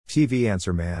TV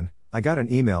Answer Man, I got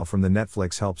an email from the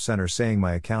Netflix Help Center saying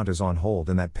my account is on hold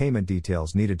and that payment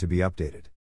details needed to be updated.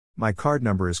 My card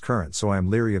number is current, so I am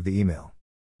leery of the email.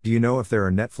 Do you know if there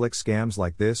are Netflix scams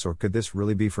like this, or could this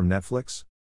really be from Netflix?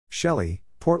 Shelley,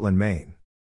 Portland, Maine.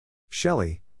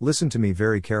 Shelley, listen to me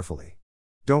very carefully.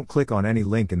 Don't click on any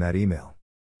link in that email.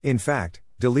 In fact,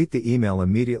 delete the email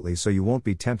immediately so you won't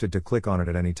be tempted to click on it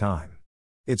at any time.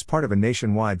 It's part of a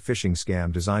nationwide phishing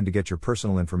scam designed to get your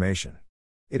personal information.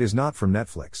 It is not from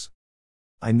Netflix.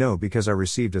 I know because I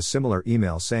received a similar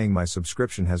email saying my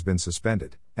subscription has been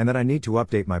suspended, and that I need to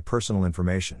update my personal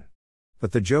information.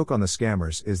 But the joke on the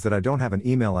scammers is that I don't have an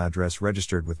email address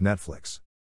registered with Netflix.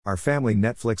 Our family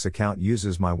Netflix account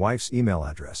uses my wife's email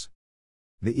address.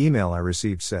 The email I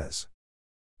received says,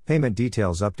 "Payment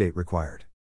details update required.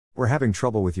 We're having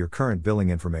trouble with your current billing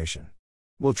information.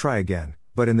 We'll try again,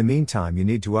 but in the meantime you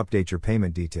need to update your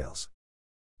payment details.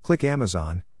 Click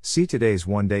Amazon, see today's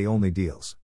one-day only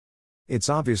deals." It's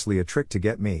obviously a trick to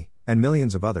get me, and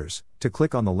millions of others, to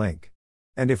click on the link.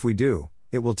 And if we do,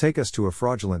 it will take us to a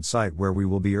fraudulent site where we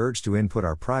will be urged to input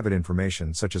our private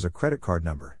information such as a credit card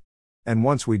number. And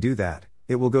once we do that,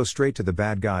 it will go straight to the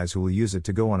bad guys who will use it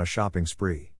to go on a shopping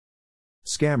spree.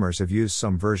 Scammers have used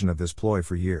some version of this ploy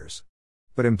for years.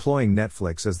 But employing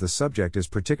Netflix as the subject is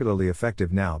particularly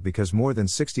effective now because more than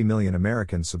 60 million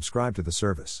Americans subscribe to the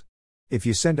service. If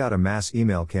you send out a mass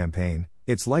email campaign,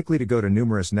 it's likely to go to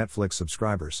numerous Netflix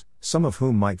subscribers, some of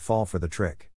whom might fall for the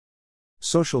trick.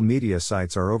 Social media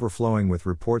sites are overflowing with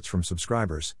reports from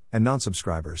subscribers, and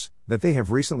non-subscribers, that they have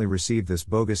recently received this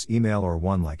bogus email or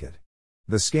one like it.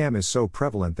 The scam is so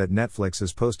prevalent that Netflix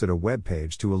has posted a web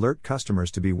page to alert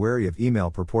customers to be wary of email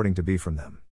purporting to be from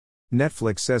them.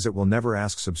 Netflix says it will never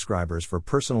ask subscribers for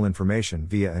personal information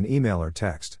via an email or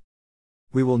text.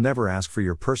 We will never ask for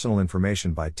your personal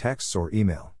information by texts or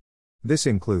email. This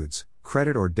includes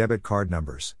credit or debit card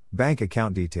numbers, bank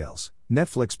account details,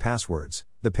 Netflix passwords,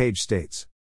 the page states.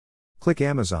 Click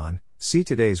Amazon, see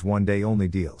today's one-day only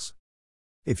deals.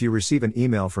 If you receive an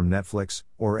email from Netflix,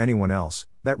 or anyone else,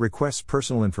 that requests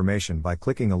personal information by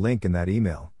clicking a link in that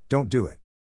email, don't do it.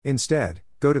 Instead,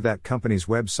 go to that company's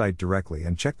website directly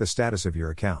and check the status of your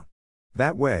account.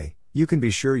 That way, you can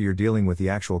be sure you're dealing with the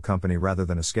actual company rather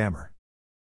than a scammer.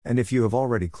 And if you have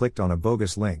already clicked on a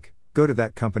bogus link, go to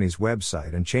that company's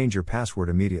website and change your password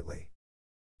immediately.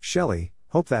 Shelley,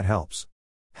 hope that helps.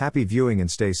 Happy viewing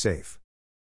and stay safe.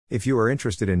 If you are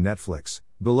interested in Netflix,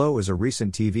 below is a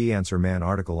recent TV Answer Man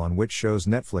article on which shows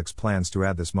Netflix plans to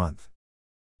add this month.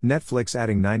 Netflix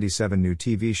adding 97 new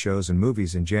TV shows and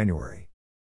movies in January.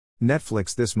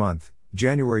 Netflix this month,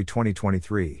 January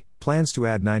 2023, plans to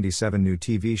add 97 new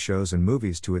TV shows and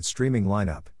movies to its streaming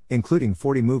lineup, including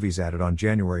 40 movies added on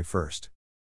January 1st.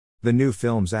 The new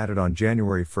films added on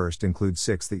January 1st include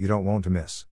 6 that you don't want to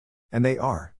miss. And they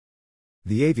are: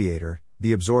 The Aviator,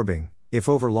 the absorbing, if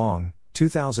overlong,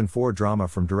 2004 drama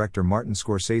from director Martin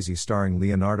Scorsese starring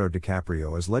Leonardo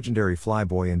DiCaprio as legendary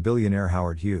flyboy and billionaire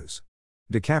Howard Hughes.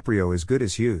 DiCaprio is good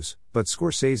as Hughes, but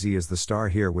Scorsese is the star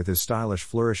here with his stylish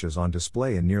flourishes on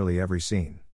display in nearly every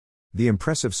scene. The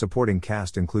impressive supporting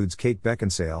cast includes Kate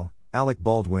Beckinsale, Alec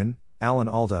Baldwin, Alan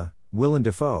Alda, Willem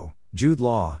Dafoe, Jude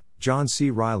Law, John C.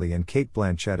 Reilly and Cate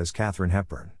Blanchett as Katharine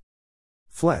Hepburn.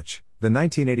 Fletch, the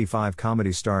 1985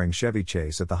 comedy starring Chevy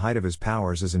Chase at the height of his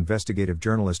powers as investigative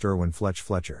journalist Irwin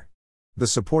Fletcher. The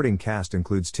supporting cast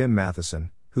includes Tim Matheson,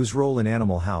 whose role in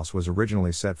Animal House was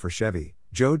originally set for Chevy,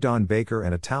 Joe Don Baker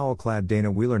and a towel-clad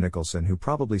Dana Wheeler-Nicholson who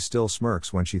probably still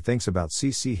smirks when she thinks about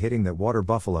CC hitting that water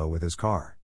buffalo with his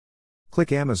car.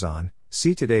 Click Amazon,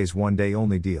 see today's one-day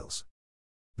only deals.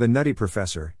 The Nutty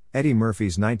Professor, Eddie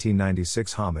Murphy's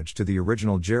 1996 homage to the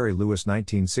original Jerry Lewis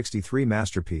 1963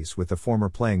 masterpiece with the former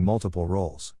playing multiple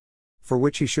roles. For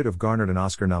which he should have garnered an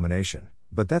Oscar nomination,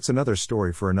 but that's another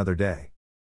story for another day.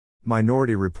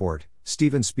 Minority Report,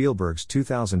 Steven Spielberg's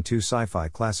 2002 sci-fi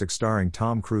classic starring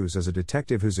Tom Cruise as a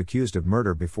detective who's accused of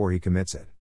murder before he commits it.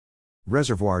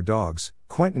 Reservoir Dogs,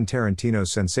 Quentin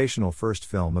Tarantino's sensational first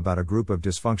film about a group of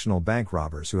dysfunctional bank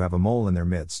robbers who have a mole in their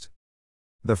midst.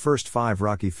 The first 5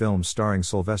 Rocky films starring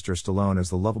Sylvester Stallone as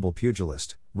the lovable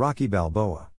pugilist, Rocky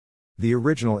Balboa. The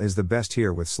original is the best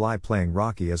here with Sly playing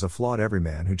Rocky as a flawed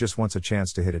everyman who just wants a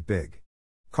chance to hit it big.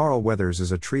 Carl Weathers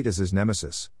is a treat as his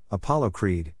nemesis, Apollo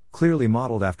Creed, clearly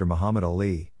modeled after Muhammad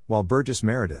Ali, while Burgess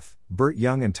Meredith, Burt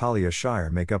Young and Talia Shire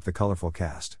make up the colorful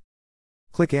cast.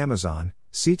 Click Amazon,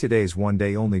 see today's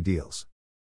one-day only deals.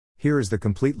 Here is the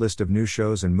complete list of new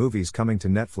shows and movies coming to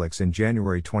Netflix in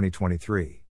January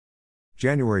 2023.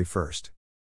 January 1st.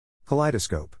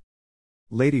 Kaleidoscope.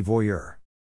 Lady Voyeur.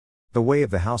 The Way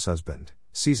of the Househusband,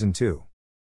 Season 2.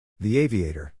 The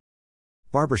Aviator.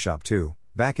 Barbershop 2,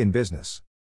 back in business.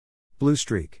 Blue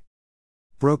Streak.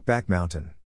 Brokeback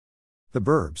Mountain. The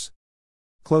Burbs.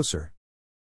 Closer.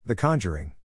 The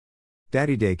Conjuring.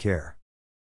 Daddy Daycare.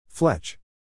 Fletch.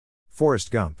 Forrest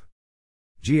Gump.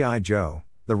 G.I. Joe,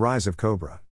 The Rise of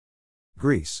Cobra.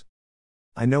 Grease.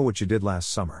 I Know What You Did Last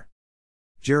Summer.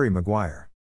 Jerry Maguire.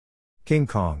 King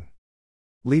Kong.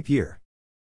 Leap Year.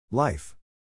 Life.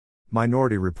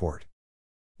 Minority Report.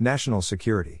 National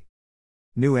Security.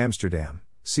 New Amsterdam,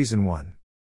 Season 1.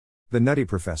 The Nutty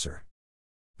Professor.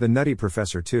 The Nutty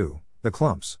Professor 2, The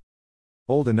Clumps.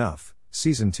 Old Enough,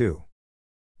 Season 2.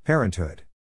 Parenthood.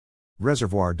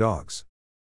 Reservoir Dogs.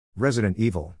 Resident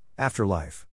Evil,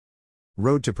 Afterlife.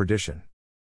 Road to Perdition.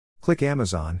 Click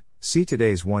Amazon, see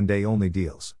today's one-day only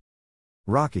deals.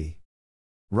 Rocky.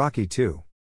 Rocky 2.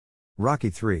 Rocky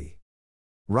 3.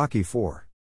 Rocky 4.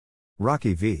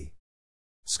 Rocky V.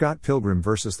 Scott Pilgrim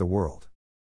vs. the World.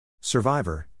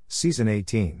 Survivor, Season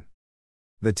 18.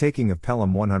 The Taking of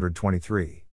Pelham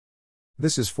 123.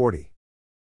 This is 40.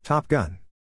 Top Gun.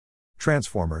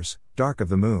 Transformers, Dark of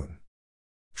the Moon.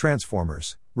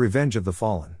 Transformers, Revenge of the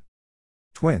Fallen.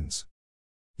 Twins.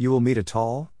 You Will Meet a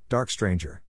Tall, Dark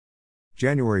Stranger.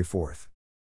 January 4th.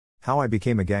 How I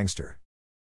Became a Gangster.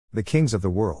 The Kings of the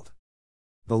World.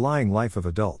 The Lying Life of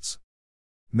Adults.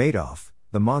 Madoff,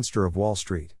 The Monster of Wall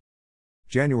Street.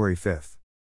 January 5th.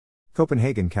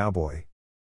 Copenhagen Cowboy.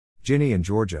 Ginny and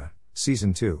Georgia,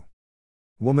 Season 2.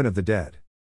 Woman of the Dead.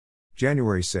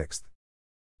 January 6th.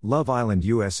 Love Island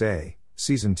USA,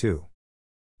 Season 2.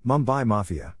 Mumbai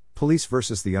Mafia, Police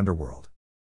vs. the Underworld.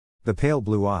 The Pale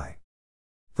Blue Eye.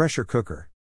 Pressure Cooker.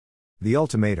 The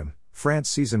Ultimatum, France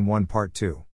Season 1 Part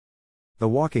 2. The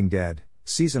Walking Dead,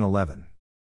 Season 11.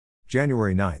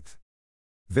 January 9th.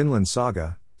 Vinland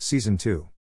Saga, Season 2.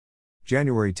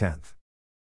 January 10th.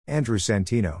 Andrew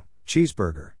Santino,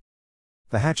 Cheeseburger.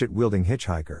 The Hatchet-Wielding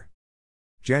Hitchhiker.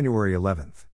 January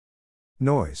 11th.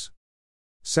 Noise.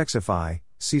 Sexify,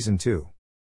 Season 2.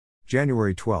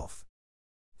 January 12th.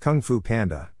 Kung Fu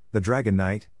Panda, The Dragon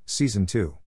Knight, Season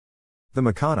 2. The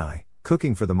Makanai,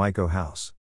 Cooking for the Maiko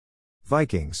House.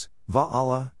 Vikings,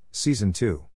 Valhalla, Season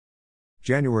 2.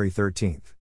 January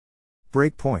 13th.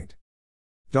 Breakpoint.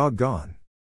 Doggone.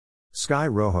 Sky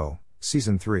Rojo,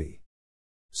 Season 3.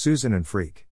 Susan and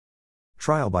Freak.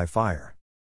 Trial by Fire.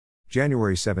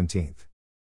 January 17th.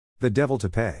 The Devil to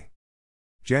Pay.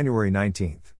 January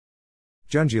 19th.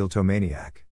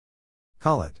 Jungialtomaniac.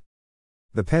 Call It.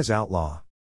 The Pez Outlaw.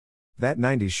 That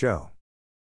 90s Show.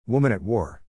 Woman at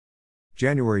War.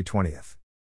 January 20th.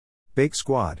 Bake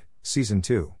Squad, Season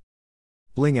 2.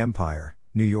 Bling Empire,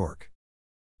 New York.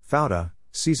 Fauda,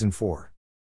 Season 4.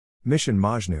 Mission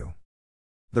Majnu.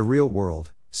 The Real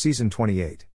World, Season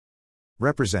 28.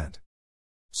 Represent.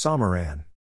 Samaran.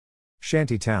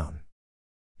 Shanty Town.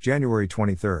 January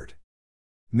 23rd.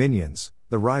 Minions,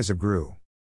 The Rise of Gru.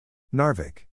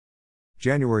 Narvik.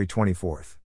 January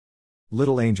 24th.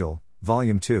 Little Angel,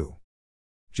 Volume 2.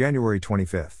 January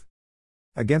 25th.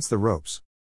 Against the Ropes.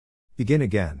 Begin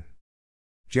Again.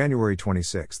 January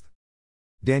 26th.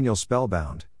 Daniel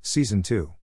Spellbound, Season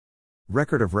 2.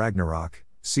 Record of Ragnarok,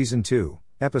 Season 2,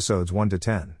 Episodes 1 to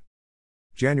 10.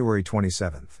 January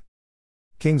 27th.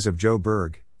 Kings of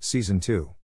Joburg, Season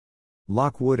 2.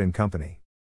 Lockwood and Company.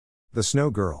 The Snow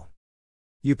Girl.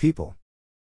 You People.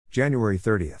 January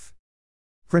 30th.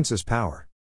 Princess Power.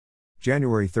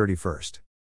 January 31st.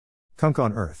 Kunk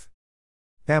on Earth.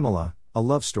 Pamela, A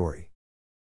Love Story.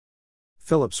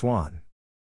 Philip Swan.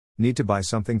 Need to buy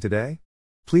something today?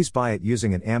 Please buy it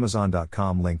using an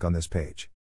Amazon.com link on this page.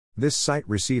 This site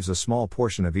receives a small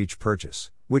portion of each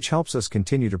purchase, which helps us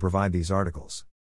continue to provide these articles.